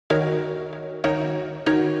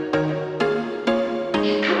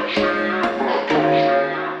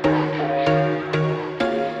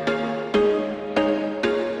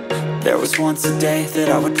once a day that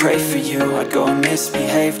I would pray for you. I'd go and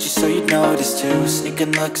misbehave just so you'd notice too.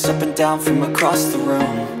 Sneaking looks up and down from across the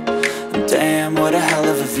room. And damn, what a hell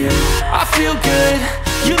of a view. I feel good,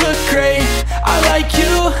 you look great, I like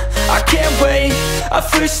you, I can't wait. A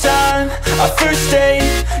first time, a first date,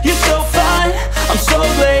 you're so fine, I'm so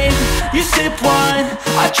late. You sip wine,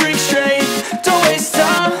 I drink straight. Don't waste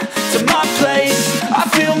time to my place. I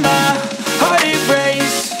feel my heart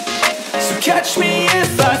erase. So catch me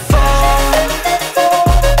if I fall.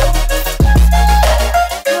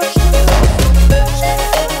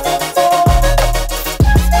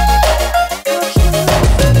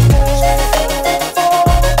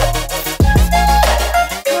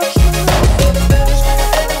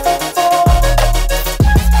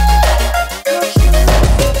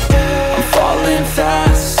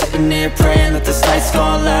 Praying that this night's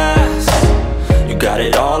gonna last. You got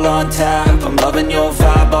it all on tap, I'm loving your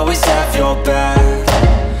vibe, always have your back.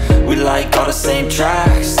 We like all the same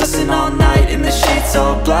tracks, listen all night in the sheets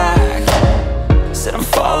all black. Said I'm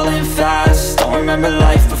falling fast, don't remember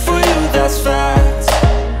life before you, that's fact.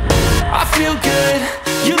 I feel good,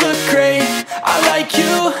 you look great, I like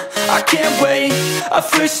you, I can't wait. A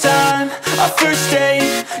first time, a first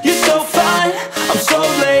date, you're so fine, I'm so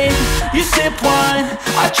late. You sip wine,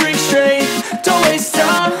 I drink straight. Don't waste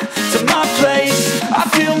time to my place. I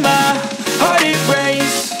feel my heart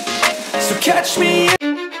erase. So catch me.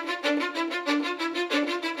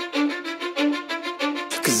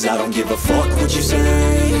 Cause I don't give a fuck what you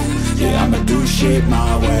say. Yeah, I'ma do shit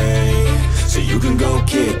my way. So you can go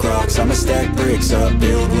kick rocks, I'ma stack bricks up,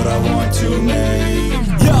 build what I want to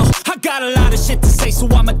make. Yo, I got a lot of shit to say, so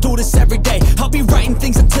I'ma do this every day. I'll be writing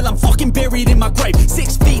things until I'm fucking buried in my grave.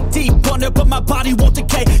 6 feet deep under, but my body won't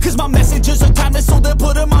decay. Cause my messages are timeless, so they'll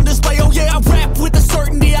put them on display. Oh yeah, I rap with a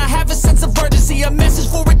certainty, I have a sense of urgency. A message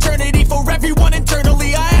for eternity, for everyone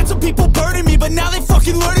internally. I had some people burning me, but now they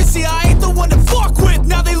fucking learn to see I ain't the one to fuck with,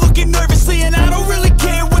 now they looking nervously. And I don't really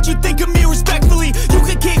care what you think of me respectfully. You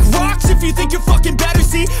can kick rocks if you think you're fucking better,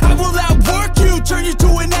 see. I will outwork you, turn you to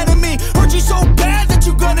an enemy. Hurt you so bad that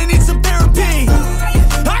you're gonna need some therapy.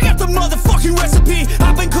 I got the motherfucking recipe,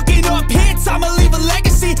 I've been cooking up hits, I'ma leave a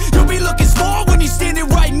legacy. You'll be looking small when you're standing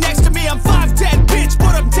right next to me. I'm 5'10", bitch,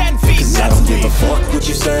 but I'm 10 feet next to me. I don't give a fuck what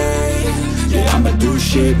you say. Yeah, I'ma do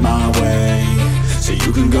shit my way. So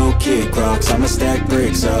you can go kick rocks, I'ma stack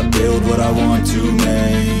bricks up, build what I want to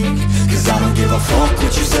make. Cause I don't give a fuck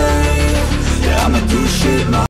what you say. Yeah, I'ma do shit my way.